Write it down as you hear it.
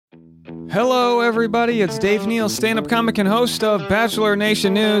Hello, everybody. It's Dave Neal, stand-up comic and host of Bachelor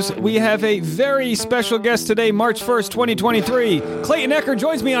Nation News. We have a very special guest today, March 1st, 2023. Clayton Echard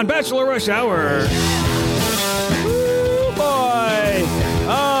joins me on Bachelor Rush Hour. Woo, boy.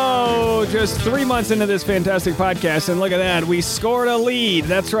 Oh, just 3 months into this fantastic podcast, and look at that. We scored a lead.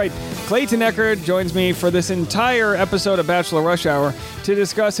 That's right. Clayton Echard joins me for this entire episode of Bachelor Rush Hour to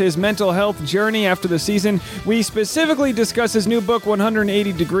discuss his mental health journey after the season. We specifically discuss his new book,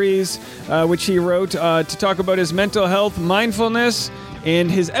 180 Degrees, which he wrote to talk about his mental health, mindfulness, and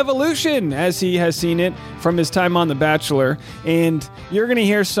his evolution as he has seen it from his time on The Bachelor. And you're going to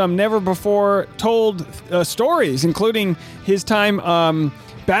hear some never-before-told stories, including his time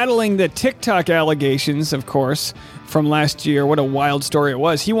battling the TikTok allegations, of course, from last year. What a wild story it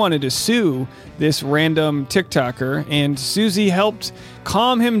was. He wanted to sue this random TikToker, and Susie helped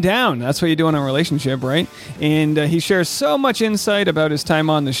calm him down. That's what you do in a relationship, right? And he shares so much insight about his time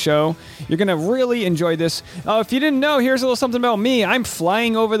on the show. You're going to really enjoy this. If you didn't know, here's a little something about me. I'm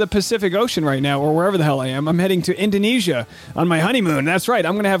flying over the Pacific Ocean right now, or wherever the hell I am. I'm heading to Indonesia on my honeymoon. That's right.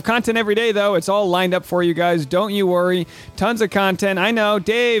 I'm going to have content every day, though. It's all lined up for you guys. Don't you worry. Tons of content. I know.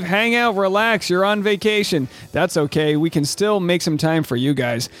 Dave, hang out, relax. You're on vacation. That's okay. We can still make some time for you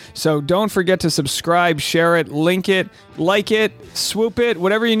guys. So don't forget to subscribe, share it, link it, like it, swoop it,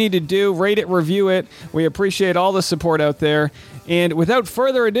 whatever you need to do, rate it, review it. We appreciate all the support out there. And without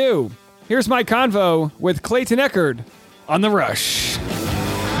further ado, here's my convo with Clayton Echard on The Rush.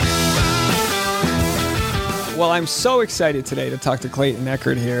 Well, I'm so excited today to talk to Clayton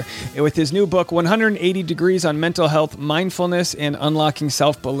Echard here with his new book, 180 Degrees on Mental Health, Mindfulness, and Unlocking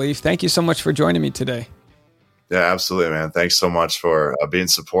Self-Belief. Thank you so much for joining me today. Yeah, absolutely, man. Thanks so much for being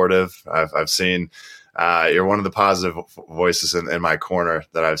supportive. I've seen you're one of the positive voices in my corner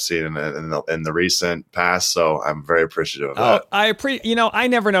that I've seen in the recent past. So I'm very appreciative of that. I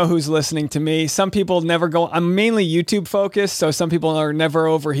never know who's listening to me. Some people never go. I'm mainly YouTube focused, so some people are never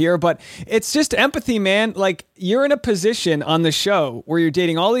over here. But it's just empathy, man. Like, you're in a position on the show where you're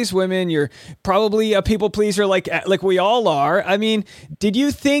dating all these women. You're probably a people pleaser, like we all are. I mean, did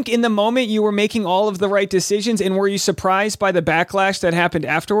you think in the moment you were making all of the right decisions, and were you surprised by the backlash that happened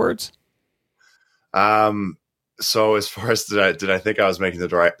afterwards? So as far as did I think I was making the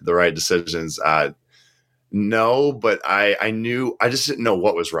right decisions? No, but I just didn't know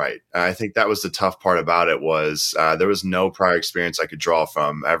what was right. I think that was the tough part about it was, there was no prior experience I could draw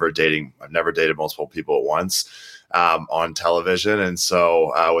from ever dating. I've never dated multiple people at once, on television. And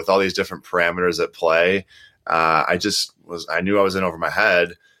so, with all these different parameters at play, I knew I was in over my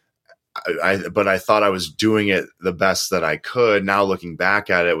head. But I thought I was doing it the best that I could. Now looking back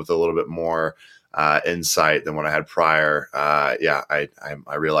at it with a little bit more insight than what I had prior. I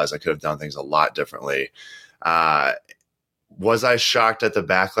realized I could have done things a lot differently. Was I shocked at the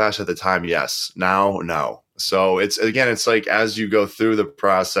backlash at the time? Yes. Now, no. So it's like as you go through the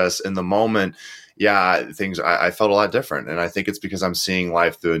process in the moment, I felt a lot different. And I think it's because I'm seeing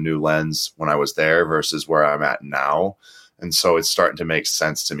life through a new lens when I was there versus where I'm at now. And so it's starting to make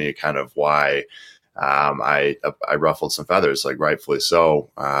sense to me kind of why I ruffled some feathers, like rightfully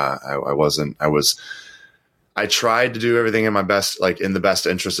so. I tried to do everything in my best, like in the best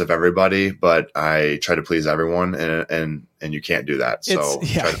interest of everybody, but I try to please everyone, and you can't do that. So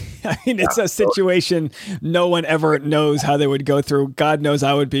it's a situation no one ever knows how they would go through. God knows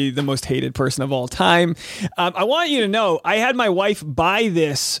I would be the most hated person of all time. I want you to know I had my wife buy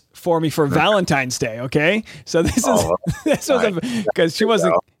this for me for Valentine's Day. Okay. So this was because she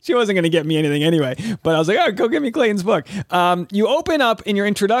wasn't going to get me anything anyway, but I was like, oh, go get me Clayton's book. You open up in your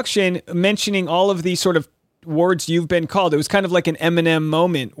introduction mentioning all of these sort of words you've been called. It was kind of like an Eminem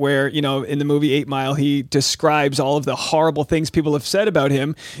moment where, in the movie 8 Mile, he describes all of the horrible things people have said about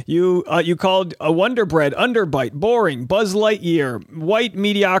him. You called a Wonder Bread underbite, boring, Buzz Lightyear, white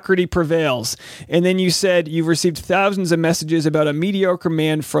mediocrity prevails. And then you said you've received thousands of messages about a mediocre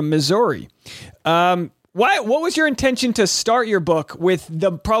man from Missouri. What was your intention to start your book with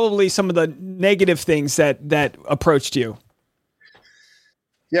probably some of the negative things that approached you?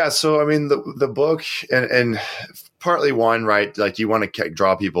 Yeah. So, I mean, the book and partly one, right. Like you want to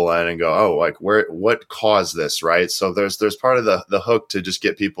draw people in and go, oh, like what caused this? Right. So there's part of the hook to just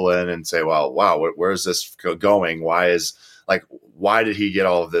get people in and say, well, wow, where's this going? Why did he get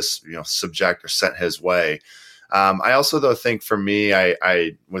all of this, subject or sent his way? I also, though, think for me, at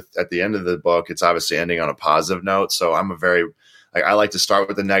the end of the book, it's obviously ending on a positive note. So I'm I like to start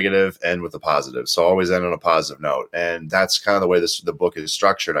with the negative, end with the positive. So always end on a positive note. And that's kind of the way the book is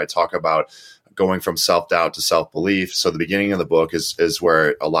structured. I talk about going from self-doubt to self-belief. So the beginning of the book is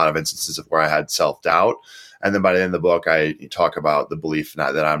where a lot of instances of where I had self-doubt. And then by the end of the book, I talk about the belief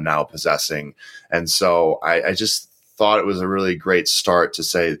that I'm now possessing. And so I just thought it was a really great start to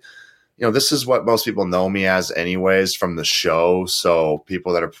say, this is what most people know me as anyways from the show. So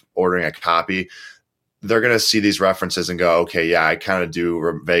people that are ordering a copy, they're going to see these references and go, okay, yeah, I kind of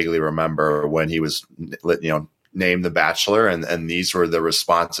do vaguely remember when he was, named the Bachelor. And these were the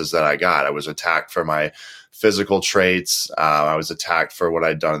responses that I got. I was attacked for my physical traits. I was attacked for what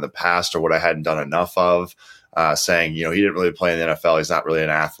I'd done in the past or what I hadn't done enough of, saying, he didn't really play in the NFL. He's not really an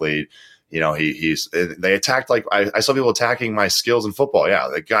athlete. They attacked, like I saw people attacking my skills in football. Yeah.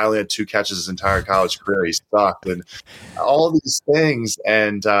 The guy only had 2 catches his entire college career. He sucked and all these things.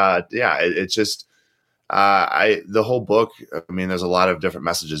 And it's just, the whole book, I mean, there's a lot of different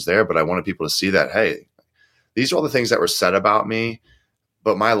messages there, but I wanted people to see that, hey, these are all the things that were said about me,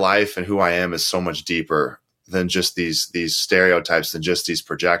 but my life and who I am is so much deeper than just these stereotypes, than just these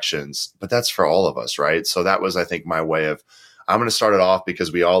projections. But that's for all of us, right? So that was, I think, my way of, I'm going to start it off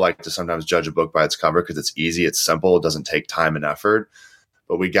because we all like to sometimes judge a book by its cover because it's easy, it's simple, it doesn't take time and effort.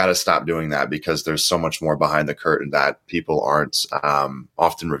 But we got to stop doing that because there's so much more behind the curtain that people aren't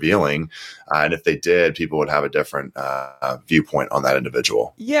often revealing. And if they did, people would have a different viewpoint on that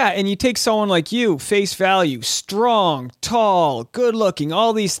individual. Yeah, and you take someone like you, face value, strong, tall, good looking,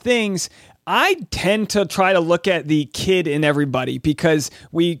 all these things. I tend to try to look at the kid in everybody because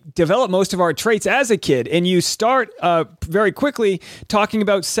we develop most of our traits as a kid. And you start very quickly talking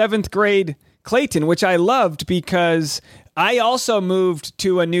about 7th grade Clayton, which I loved because I also moved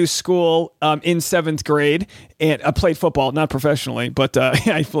to a new school in 7th grade and I played football, not professionally, but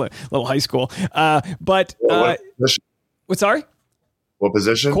I played a little high school. What's sorry? What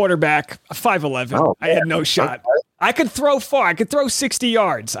position? Quarterback, 5'11". Oh, I had no shot. Okay. I could throw far. I could throw 60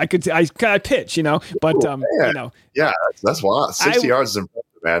 yards. I pitch, but Yeah, that's wild. 60 yards is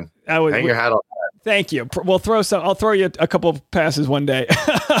impressive, man. Hang your hat on that. Thank you. We'll throw some. I'll throw you a couple of passes one day.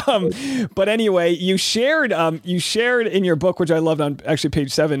 But anyway, you shared in your book, which I loved on actually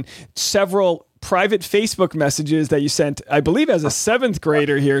page 7, several private Facebook messages that you sent, I believe, as a 7th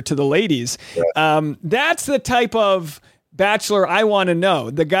grader here to the ladies. Yeah. That's the type of Bachelor I want to know.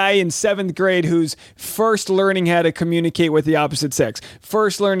 The guy in 7th grade who's first learning how to communicate with the opposite sex,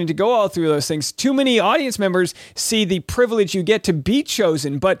 first learning to go all through those things. Too many audience members see the privilege you get to be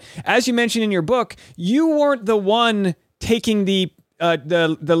chosen. But as you mentioned in your book, you weren't the one taking the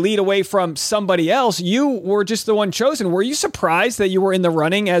lead away from somebody else. You were just the one chosen. Were you surprised that you were in the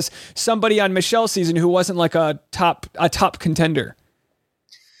running as somebody on Michelle's season who wasn't like a top contender?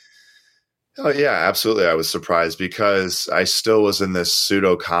 Oh, yeah, absolutely. I was surprised because I still was in this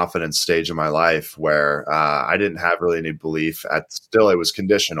pseudo confidence stage of my life where I didn't have really any belief. Still, it was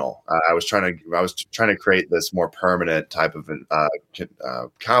conditional. I was trying to create this more permanent type of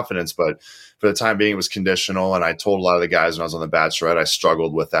confidence, but for the time being, it was conditional. And I told a lot of the guys when I was on The Bachelorette, I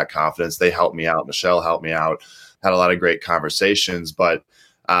struggled with that confidence. They helped me out. Michelle helped me out. Had a lot of great conversations, but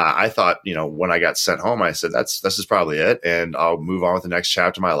I thought, when I got sent home, I said, this is probably it. And I'll move on with the next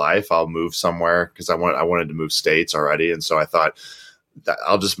chapter of my life. I'll move somewhere because I wanted to move states already. And so I thought that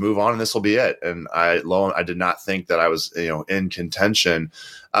I'll just move on and this will be it. And I did not think that I was, in contention.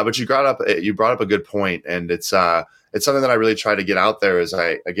 But you brought up a good point. And it's something that I really try to get out there is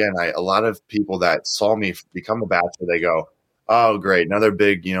a lot of people that saw me become the Bachelor, they go, oh, great. Another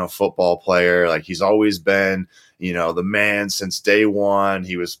big, football player. Like he's always been, the man since day one.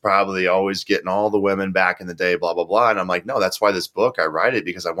 He was probably always getting all the women back in the day, blah, blah, blah. And I'm like, no, that's why this book, I write it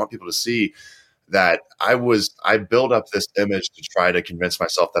because I want people to see that I built up this image to try to convince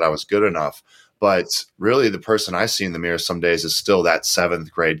myself that I was good enough. But really the person I see in the mirror some days is still that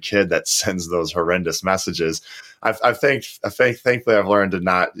 7th grade kid that sends those horrendous messages. Thankfully I've learned to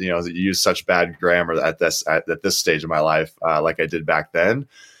not, use such bad grammar at this stage of my life, like I did back then.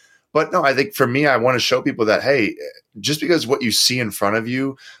 But no, I think for me, I want to show people that, hey, just because what you see in front of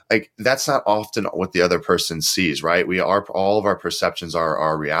you, like that's not often what the other person sees, right? All of our perceptions are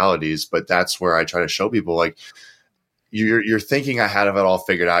our realities, but that's where I try to show people like, you're thinking I had it all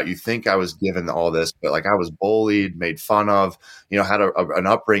figured out. You think I was given all this, but like I was bullied, made fun of, had an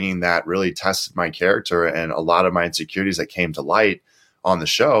upbringing that really tested my character and a lot of my insecurities that came to light on the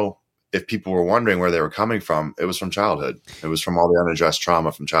show. If people were wondering where they were coming from, it was from childhood. It was from all the unaddressed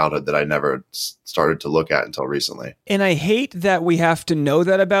trauma from childhood that I never started to look at until recently. And I hate that we have to know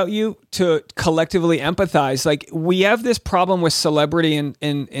that about you to collectively empathize. Like we have this problem with celebrity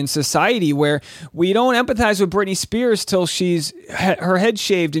in society where we don't empathize with Britney Spears till she's her head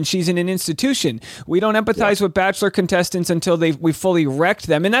shaved and she's in an institution. We don't empathize with Bachelor contestants until we fully wrecked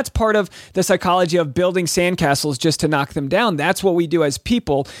them. And that's part of the psychology of building sandcastles just to knock them down. That's what we do as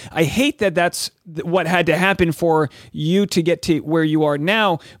people. I hate hate that that's what had to happen for you to get to where you are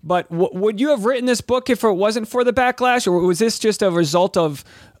now. But would you have written this book if it wasn't for the backlash, or was this just a result of,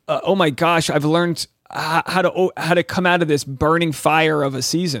 oh my gosh, I've learned how to come out of this burning fire of a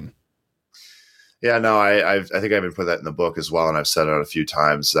season? Yeah, no, I think I even put that in the book as well, and I've said it a few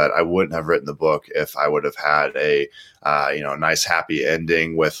times that I wouldn't have written the book if I would have had a nice happy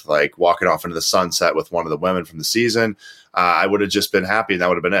ending with like walking off into the sunset with one of the women from the season. I would have just been happy, and that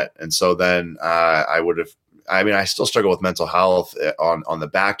would have been it. And so then I still struggle with mental health on the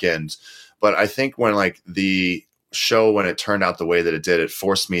back end, but I think when like the show, when it turned out the way that it did, it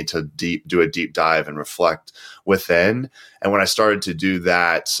forced me to do a deep dive and reflect within. And when I started to do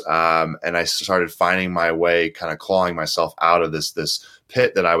that, and I started finding my way, kind of clawing myself out of this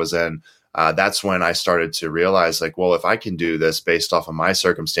pit that I was in, that's when I started to realize, like, well, if I can do this based off of my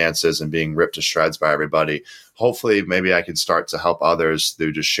circumstances and being ripped to shreds by everybody, hopefully maybe I can start to help others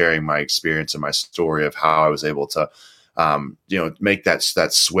through just sharing my experience and my story of how I was able to make that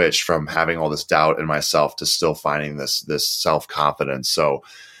switch from having all this doubt in myself to still finding this self-confidence. So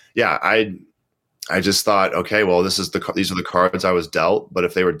yeah, I just thought, okay, well, these are the cards I was dealt, but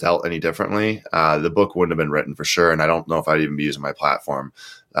if they were dealt any differently, the book wouldn't have been written for sure. And I don't know if I'd even be using my platform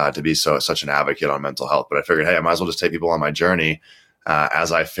to be such an advocate on mental health, but I figured, hey, I might as well just take people on my journey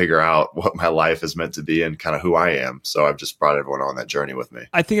as I figure out what my life is meant to be and kind of who I am. So I've just brought everyone on that journey with me.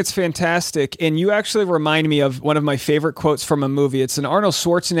 I think it's fantastic. And you actually remind me of one of my favorite quotes from a movie. It's an Arnold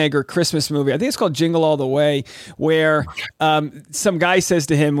Schwarzenegger Christmas movie. I think it's called Jingle All the Way, where some guy says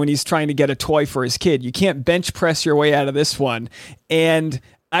to him when he's trying to get a toy for his kid, you can't bench press your way out of this one. And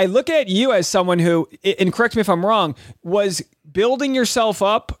I look at you as someone who, and correct me if I'm wrong, was building yourself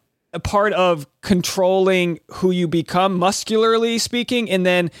up a part of controlling who you become, muscularly speaking, and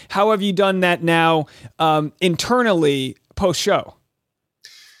then how have you done that now internally post-show?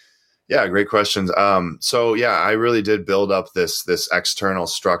 Yeah, great questions. So yeah, I really did build up this external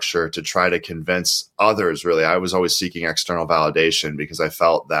structure to try to convince others. Really, I was always seeking external validation because I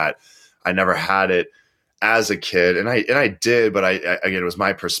felt that I never had it as a kid, and I did, but again, it was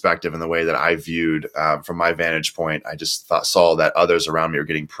my perspective and the way that I viewed from my vantage point. I just saw that others around me were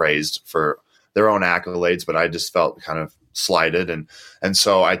getting praised for their own accolades, but I just felt kind of slighted, and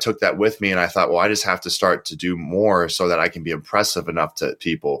so I took that with me, and I thought, well, I just have to start to do more so that I can be impressive enough to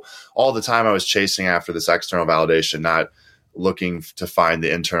people. All the time, I was chasing after this external validation, not looking to find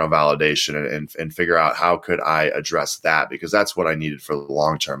the internal validation and figure out how could I address that, because that's what I needed for the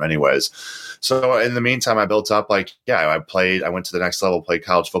long term anyways. So in the meantime, I built up I went to the next level, played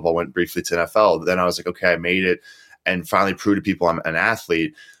college football, went briefly to NFL. Then I was like, okay, I made it and finally proved to people I'm an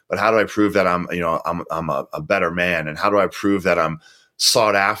athlete, but how do I prove that I'm a better man? And how do I prove that I'm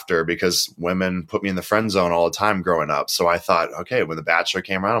sought after, because women put me in the friend zone all the time growing up. So I thought, okay, when The Bachelor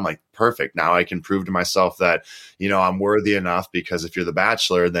came around, I'm like, perfect. Now I can prove to myself that, I'm worthy enough, because if you're the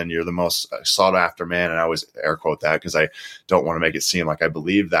Bachelor, then you're the most sought after man. And I always air quote that because I don't want to make it seem like I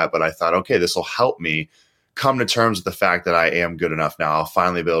believe that. But I thought, okay, this will help me come to terms with the fact that I am good enough now. I'll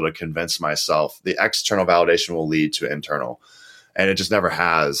finally be able to convince myself. The external validation will lead to internal. And it just never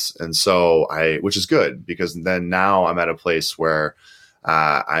has. And so which is good, because then now I'm at a place where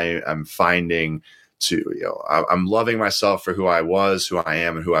I'm finding I'm loving myself for who I was, who I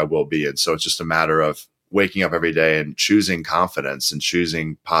am, and who I will be. And so it's just a matter of waking up every day and choosing confidence and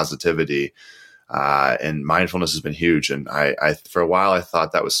choosing positivity. And mindfulness has been huge. And I for a while, I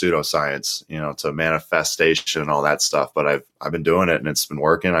thought that was pseudoscience, to manifestation and all that stuff. But I've been doing it, and it's been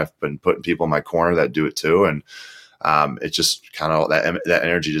working. I've been putting people in my corner that do it too. And it just kind of that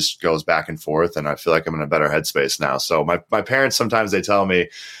energy just goes back and forth, and I feel like I'm in a better headspace now. So my parents, sometimes they tell me,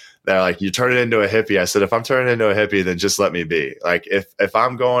 they're like, you turn it into a hippie. I said, if I'm turning into a hippie, then just let me be. Like if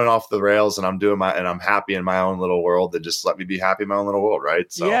I'm going off the rails and I'm happy in my own little world, then just let me be happy in my own little world,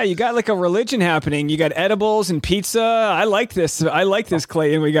 right? So yeah, you got like a religion happening. You got edibles and pizza. I like this,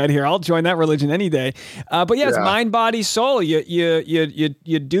 Clayton, we got here. I'll join that religion any day. But yeah, it's mind, body, soul. You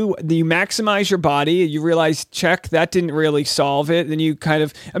maximize your body. You realize, check, that didn't really solve it. Then you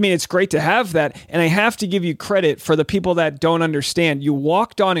it's great to have that. And I have to give you credit for the people that don't understand. You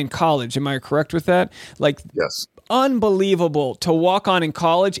walked on in college. Am I correct with that? Yes. Unbelievable to walk on in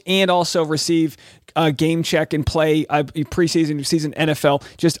college and also receive a game check and play preseason, season NFL.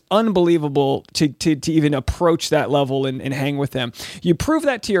 Just unbelievable to even approach that level and hang with them. You prove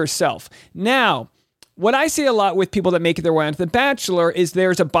that to yourself. Now, what I see a lot with people that make their way onto The Bachelor is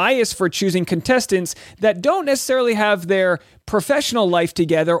there's a bias for choosing contestants that don't necessarily have their professional life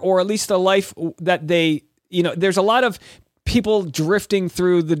together, or at least a life that they, there's a lot of people drifting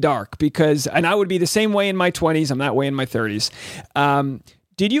through the dark, and I would be the same way in my 20s. I'm that way in my 30s.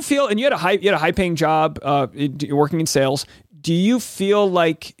 Did you feel, and you had a high paying job, you're working in sales. Do you feel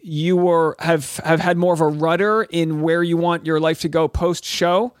like you have had more of a rudder in where you want your life to go post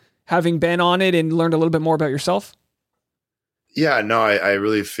show, having been on it and learned a little bit more about yourself? Yeah, no, I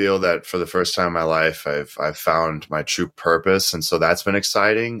really feel that for the first time in my life, I've found my true purpose, and so that's been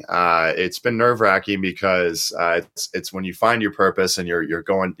exciting. It's been nerve-wracking because it's when you find your purpose and you're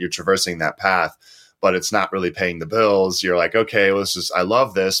traversing that path, but it's not really paying the bills. You're like, okay, well, I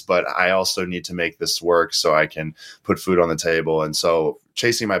love this, but I also need to make this work so I can put food on the table. And so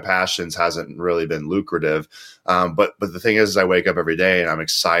chasing my passions hasn't really been lucrative. But the thing is I wake up every day and I'm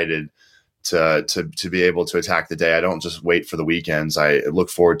excited to be able to attack the day. I don't just wait for the weekends. I look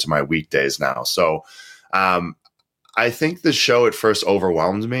forward to my weekdays now. So, I think the show at first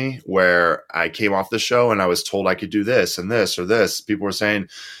overwhelmed me, where I came off the show and I was told I could do this and this or this. People were saying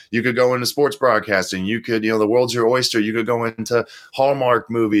you could go into sports broadcasting. You could, the world's your oyster. You could go into Hallmark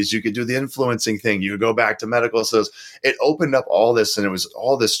movies. You could do the influencing thing. You could go back to medical. So it opened up all this, and it was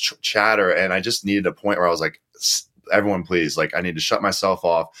all this chatter. And I just needed a point where I was like, everyone, please, like, I need to shut myself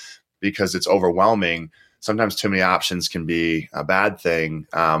off because it's overwhelming. Sometimes too many options can be a bad thing.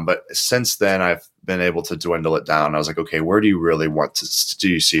 But since then, I've been able to dwindle it down. I was like, okay, where do you really want to do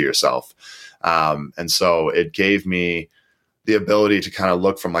you see yourself? And so it gave me the ability to kind of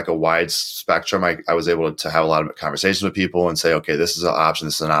look from like a wide spectrum. I was able to have a lot of conversations with people and say, okay, this is an option,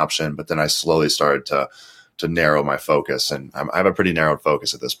 this is an option. But then I slowly started to narrow my focus, and I have a pretty narrowed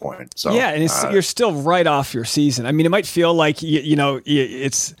focus at this point. So yeah, and you're still right off your season. I mean, it might feel like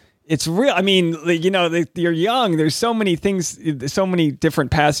it's real. I mean, you're young. There's so many things, so many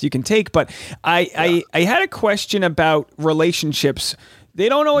different paths you can take. But I had a question about relationships. They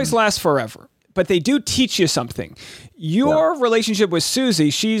don't always last forever, but they do teach you something. Your relationship with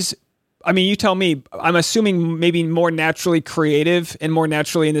Susie, you tell me, I'm assuming maybe more naturally creative and more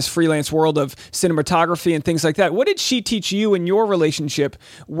naturally in this freelance world of cinematography and things like that. What did she teach you in your relationship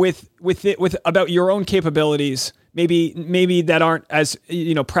with about your own capabilities? Maybe that aren't as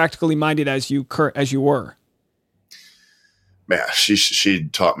practically minded as you were. Man, she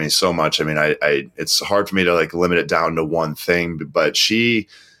taught me so much. I mean, it's hard for me to like limit it down to one thing, but she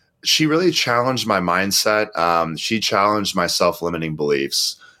really challenged my mindset. She challenged my self-limiting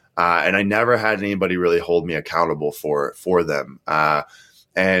beliefs. And I never had anybody really hold me accountable for them.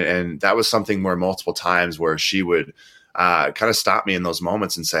 And that was something where multiple times where she would kind of stop me in those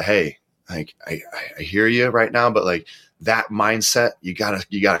moments and say, hey, like, I hear you right now, but like that mindset, you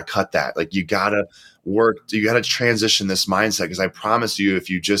gotta cut that. Like you gotta transition this mindset. Cause I promise you, if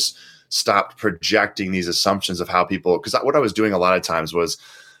you just stopped projecting these assumptions of how people, cause what I was doing a lot of times was,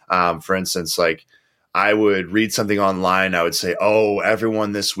 for instance, like I would read something online. I would say, oh,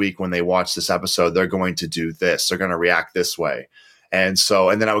 everyone this week, when they watch this episode, they're going to do this. They're going to react this way. And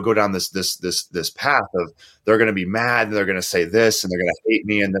then I would go down this path of they're going to be mad and they're going to say this and they're going to hate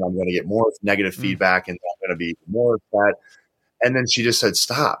me. And then I'm going to get more negative feedback and I'm going to be more upset. And then she just said,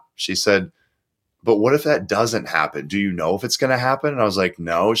 stop. She said, but what if that doesn't happen? Do you know if it's going to happen? And I was like,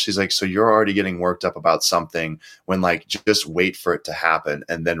 no. She's like, so you're already getting worked up about something when like, just wait for it to happen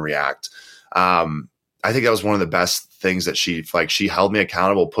and then react. I think that was one of the best things that she held me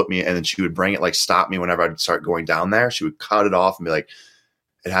accountable, put me, and then she would bring it, like stop me whenever I'd start going down there. She would cut it off and be like,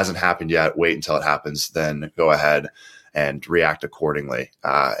 it hasn't happened yet. Wait until it happens. Then go ahead and react accordingly.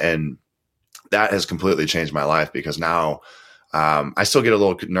 And that has completely changed my life because now I still get a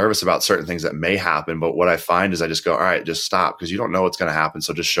little nervous about certain things that may happen. But what I find is I just go, all right, just stop because you don't know what's going to happen.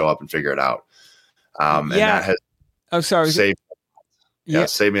 So just show up and figure it out. And that has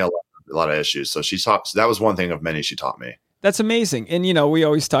saved me a lot of issues. So that was one thing of many she taught me. That's amazing. And, we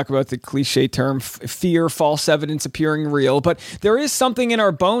always talk about the cliche term, fear, false evidence appearing real. But there is something in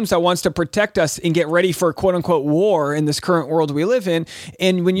our bones that wants to protect us and get ready for quote unquote war in this current world we live in.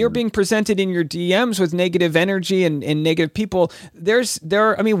 And when you're being presented in your DMs with negative energy and negative people,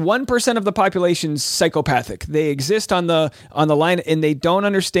 1% of the population's psychopathic. They exist on the line and they don't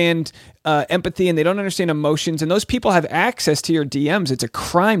understand empathy and they don't understand emotions. And those people have access to your DMs. It's a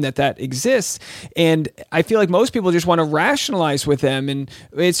crime that exists. And I feel like most people just want to rationalize with them. And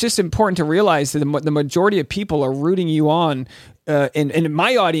it's just important to realize that the majority of people are rooting you on. And in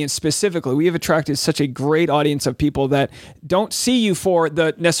my audience specifically, we have attracted such a great audience of people that don't see you for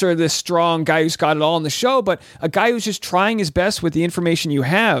necessarily the strong guy who's got it all in the show, but a guy who's just trying his best with the information you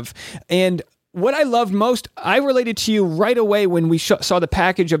have. And what I loved most, I related to you right away when we saw the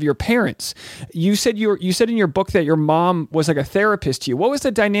package of your parents. You said in your book that your mom was like a therapist to you. What was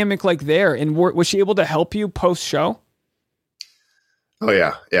the dynamic like there? And was she able to help you post-show? Oh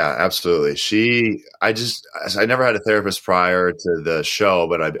yeah, yeah, absolutely. I never had a therapist prior to the show,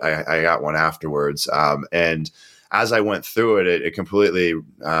 but I got one afterwards. And as I went through it, it completely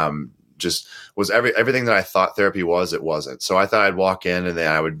just was everything that I thought therapy was. It wasn't. So I thought I'd walk in and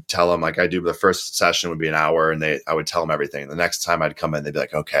then I would tell them, like I do. The first session would be an hour, and I would tell them everything. The next time I'd come in, they'd be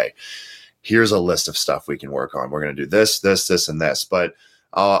like, okay, here's a list of stuff we can work on. We're going to do this, this, this, and this. But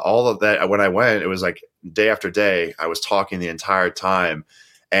all of that, when I went, it was like day after day, I was talking the entire time.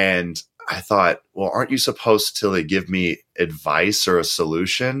 And I thought, well, aren't you supposed to like give me advice or a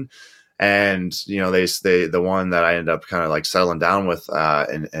solution? And, the one that I ended up kind of like settling down with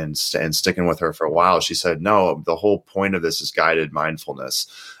and sticking with her for a while, she said, no, the whole point of this is guided mindfulness.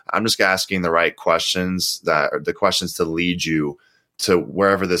 I'm just asking the right questions, the questions to lead you to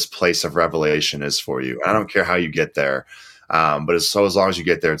wherever this place of revelation is for you. I don't care how you get there. But as long as you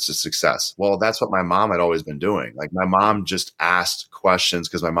get there, it's a success. Well, that's what my mom had always been doing. Like my mom just asked questions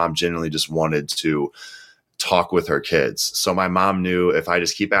because my mom genuinely just wanted to talk with her kids. So my mom knew if I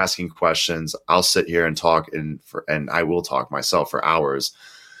just keep asking questions, I'll sit here and talk and I will talk myself for hours.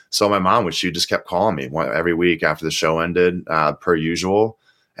 So my mom she just kept calling me every week after the show ended, per usual.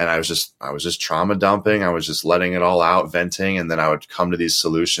 And I was just trauma dumping. I was just letting it all out, venting. And then I would come to these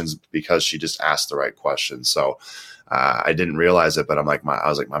solutions because she just asked the right questions. So I didn't realize it, but I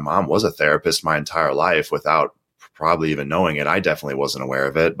was like, my mom was a therapist my entire life without probably even knowing it. I definitely wasn't aware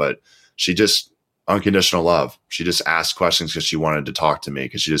of it, but she just unconditional love. She just asked questions because she wanted to talk to me,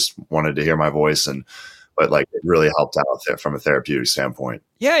 because she just wanted to hear my voice. But like it really helped out there from a therapeutic standpoint.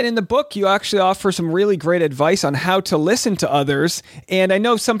 Yeah, and in the book, you actually offer some really great advice on how to listen to others. And I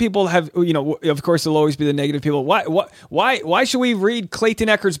know some people have, of course, there'll always be the negative people. Why should we read Clayton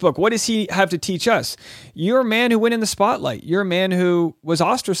Echard's book? What does he have to teach us? You're a man who went in the spotlight. You're a man who was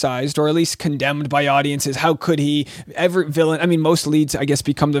ostracized, or at least condemned by audiences. How could he ever villain? I mean, most leads, I guess,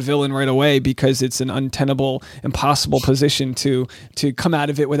 become the villain right away because it's an untenable, impossible position to come out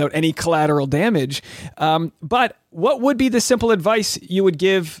of it without any collateral damage. But what would be the simple advice you would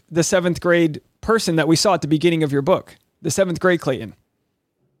give the 7th grade person that we saw at the beginning of your book, the 7th grade Clayton?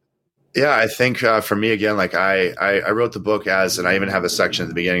 Yeah, I think for me, again, like I wrote the book and I even have a section at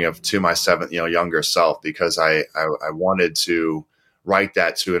the beginning of to my 7th, younger self, because I wanted to write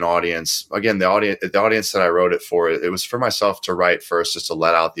that to an audience. Again, the audience that I wrote it for, it was for myself to write first, just to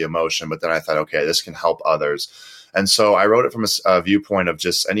let out the emotion. But then I thought, okay, this can help others. And so I wrote it from a viewpoint of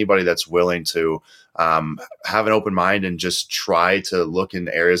just anybody that's willing to have an open mind and just try to look in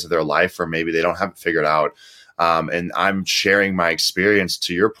areas of their life where maybe they don't have it figured out. And I'm sharing my experience.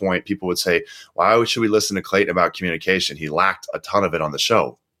 To your point, people would say, why should we listen to Clayton about communication? He lacked a ton of it on the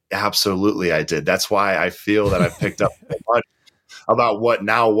show. Absolutely, I did. That's why I feel that I've picked up so much about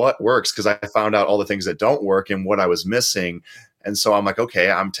what works, because I found out all the things that don't work and what I was missing. And so I'm like,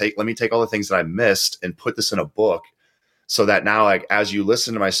 okay, let me take all the things that I missed and put this in a book, so that now, like, as you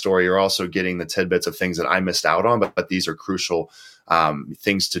listen to my story, you're also getting the tidbits of things that I missed out on, but these are crucial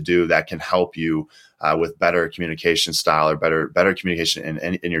things to do that can help you with better communication style, or better communication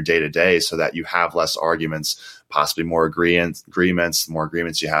in your day to day, so that you have less arguments, possibly more agreements. The more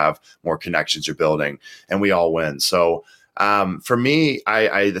agreements you have, more connections you're building, and we all win. So for me,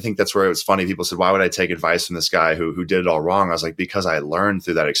 I think that's where it was funny. People said, why would I take advice from this guy who did it all wrong? I was like, because I learned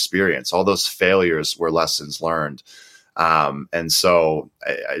through that experience. All those failures were lessons learned. And so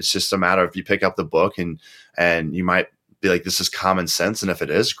it's just a matter of, you pick up the book and you might be like, this is common sense. And if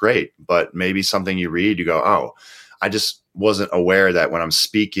it is, great. But maybe something you read, you go, oh, I just wasn't aware that when I'm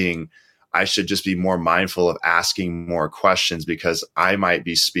speaking, I should just be more mindful of asking more questions, because I might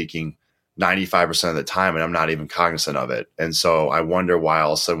be speaking 95% of the time and I'm not even cognizant of it. And so I wonder why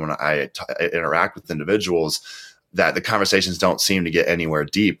all of a sudden when I interact with individuals, that the conversations don't seem to get anywhere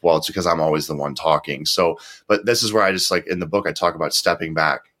deep. Well, it's because I'm always the one talking. So, but this is where I just, like, in the book, I talk about stepping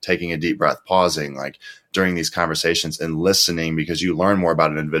back, taking a deep breath, pausing, like during these conversations, and listening, because you learn more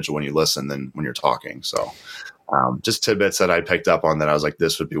about an individual when you listen than when you're talking. So just tidbits that I picked up on that I was like,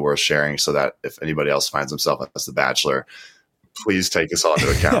 this would be worth sharing, so that if anybody else finds himself as the Bachelor, please take this all into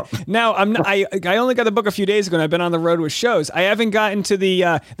account. Now, I only got the book a few days ago, and I've been on the road with shows. I haven't gotten to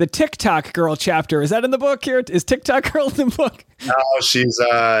the TikTok girl chapter. Is that in the book here? Is TikTok girl in the book? No,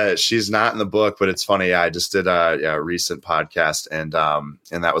 she's not in the book, but it's funny. I just did a recent podcast, and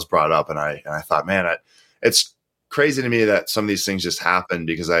that was brought up, and I thought, man, it's crazy to me that some of these things just happen,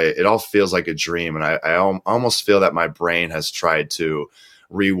 because it all feels like a dream, and I almost feel that my brain has tried to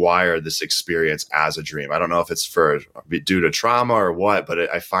rewire this experience as a dream. I don't know if it's due to trauma or what, but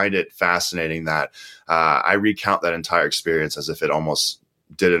I find it fascinating that I recount that entire experience as if it almost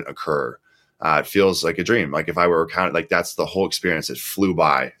didn't occur. It feels like a dream. Like if I were counting, like that's the whole experience. It flew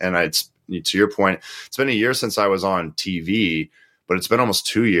by. And to your point, it's been a year since I was on TV, but it's been almost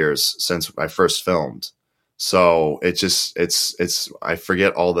 2 years since I first filmed. So I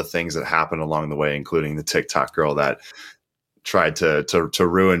forget all the things that happened along the way, including the TikTok girl that tried to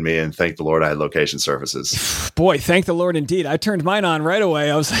ruin me, and thank the Lord I had location services. Boy, thank the Lord indeed. I turned mine on right away.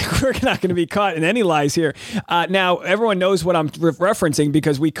 I was like, we're not going to be caught in any lies here. Now, everyone knows what I'm referencing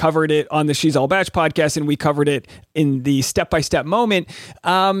because we covered it on the She's All Batch podcast, and we covered it in the step-by-step moment.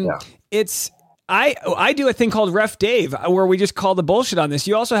 I do a thing called Ref Dave where we just call the bullshit on this.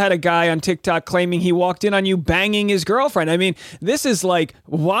 You also had a guy on TikTok claiming he walked in on you banging his girlfriend. I mean, this is like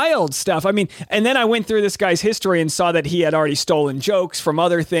wild stuff. I mean, and then I went through this guy's history and saw that he had already stolen jokes from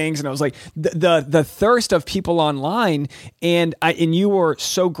other things. And I was like, the thirst of people online. And you were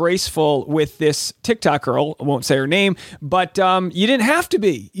so graceful with this TikTok girl. I won't say her name, but you didn't have to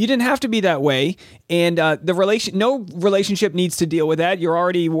be. You didn't have to be that way. And no relationship needs to deal with that. You're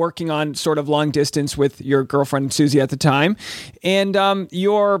already working on sort of long distance with your girlfriend Susie at the time, and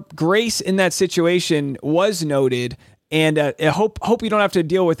your grace in that situation was noted. And I hope you don't have to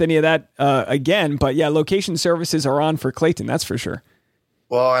deal with any of that again. But yeah, location services are on for Clayton, that's for sure.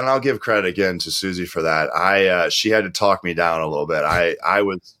 Well, and I'll give credit again to Susie for that. She had to talk me down a little bit. I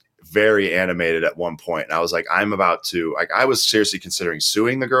was very animated at one point, and I was like, I was seriously considering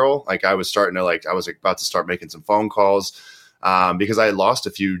suing the girl. Like I was about to start making some phone calls because I had lost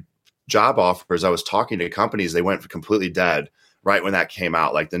a few job offers. I was talking to companies, they went completely dead right when that came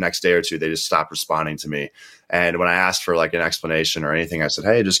out. Like the next day or two, they just stopped responding to me. And when I asked for like an explanation or anything, I said,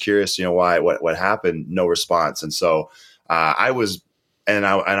 hey, just curious, why, what happened? No response. And so I was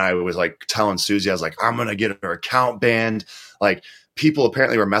like telling Susie, I was like, I'm going to get her account banned. Like people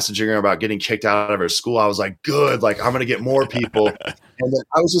apparently were messaging her about getting kicked out of her school. I was like, good, like I'm going to get more people. And then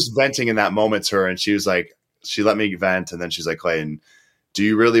I was just venting in that moment to her. And she was like, she let me vent. And then she's like, Clayton, do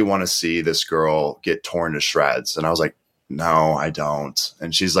you really want to see this girl get torn to shreds? And I was like, no, I don't.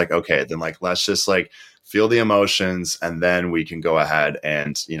 And she's like, okay, then like, let's just like feel the emotions and then we can go ahead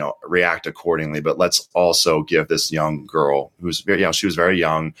and, react accordingly. But let's also give this young girl who's very, she was very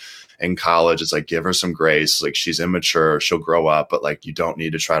young in college. It's like, give her some grace. Like she's immature, she'll grow up, but like, you don't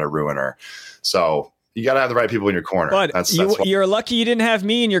need to try to ruin her. So you got to have the right people in your corner. But you're lucky you didn't have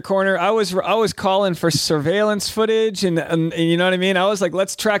me in your corner. I was calling for surveillance footage, and you know what I mean? I was like,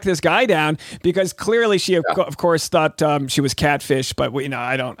 let's track this guy down, because clearly she, of course, thought she was catfish. But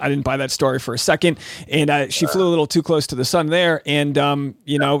I didn't buy that story for a second. And she flew a little too close to the sun there. And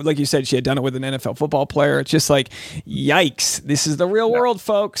like you said, she had done it with an NFL football player. It's just like, yikes! This is the real world,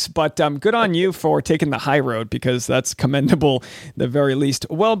 folks. But good on you for taking the high road, because that's commendable, the very least.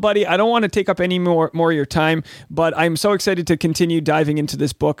 Well, buddy, I don't want to take up any more of your time, but I'm so excited to continue diving into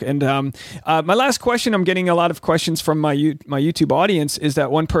this book. And my last question, I'm getting a lot of questions from my YouTube audience, is that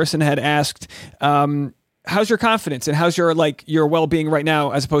one person had asked, how's your confidence and how's your well-being right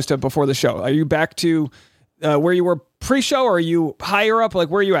now as opposed to before the show? Are you back to where you were pre-show, or are you higher up? Like,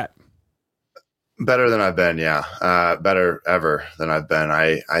 where are you at? Better than I've been. Yeah. Better ever than I've been.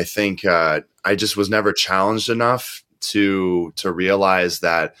 I think I just was never challenged enough to realize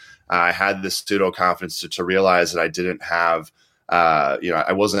that I had this pseudo confidence to realize that I didn't have,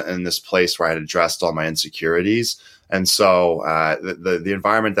 I wasn't in this place where I had addressed all my insecurities. And so the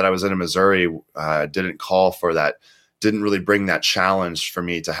environment that I was in Missouri didn't call for that, didn't really bring that challenge for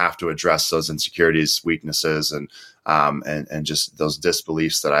me to have to address those insecurities, weaknesses, and just those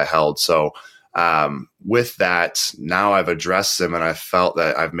disbeliefs that I held. So with that, now I've addressed them, and I felt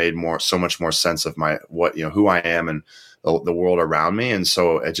that I've made so much more sense of who I am and the world around me. And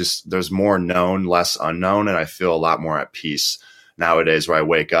so there's more known, less unknown. And I feel a lot more at peace nowadays, where I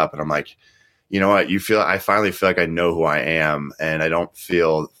wake up and I'm like, you know what, I finally feel like I know who I am. And I don't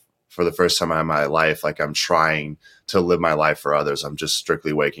feel, for the first time in my life, like I'm trying to live my life for others. I'm just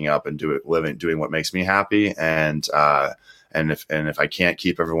strictly waking up and doing what makes me happy. And if I can't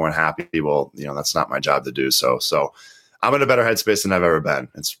keep everyone happy, well, that's not my job to do. So I'm in a better headspace than I've ever been.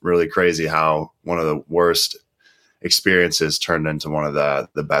 It's really crazy how one of the worst experiences turned into one of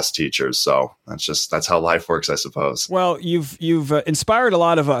the best teachers. So that's how life works, I suppose. Well, you've inspired a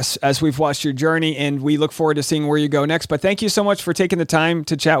lot of us as we've watched your journey, and we look forward to seeing where you go next. But thank you so much for taking the time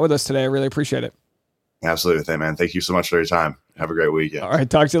to chat with us today. I really appreciate it. Absolutely, man. Thank you so much for your time. Have a great weekend. All right.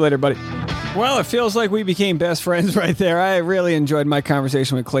 Talk to you later, buddy. Well, it feels like we became best friends right there. I really enjoyed my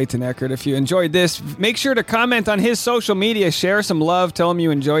conversation with Clayton Echard. If you enjoyed this, make sure to comment on his social media, share some love, tell him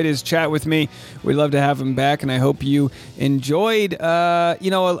you enjoyed his chat with me. We'd love to have him back, and I hope you enjoyed, a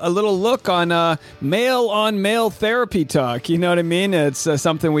little look on male-on-male therapy talk. You know what I mean? It's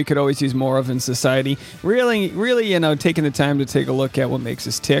something we could always use more of in society. Really, taking the time to take a look at what makes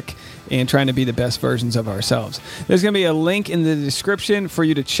us tick and trying to be the best versions of ourselves. There's going to be a link in the description for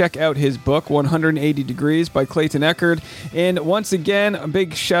you to check out his book, 180 Degrees by Clayton Echard. And once again, a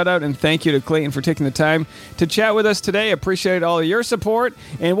big shout out and thank you to Clayton for taking the time to chat with us today. Appreciate all of your support.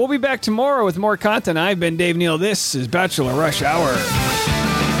 And we'll be back tomorrow with more content. I've been Dave Neal. This is Bachelor Rush Hour.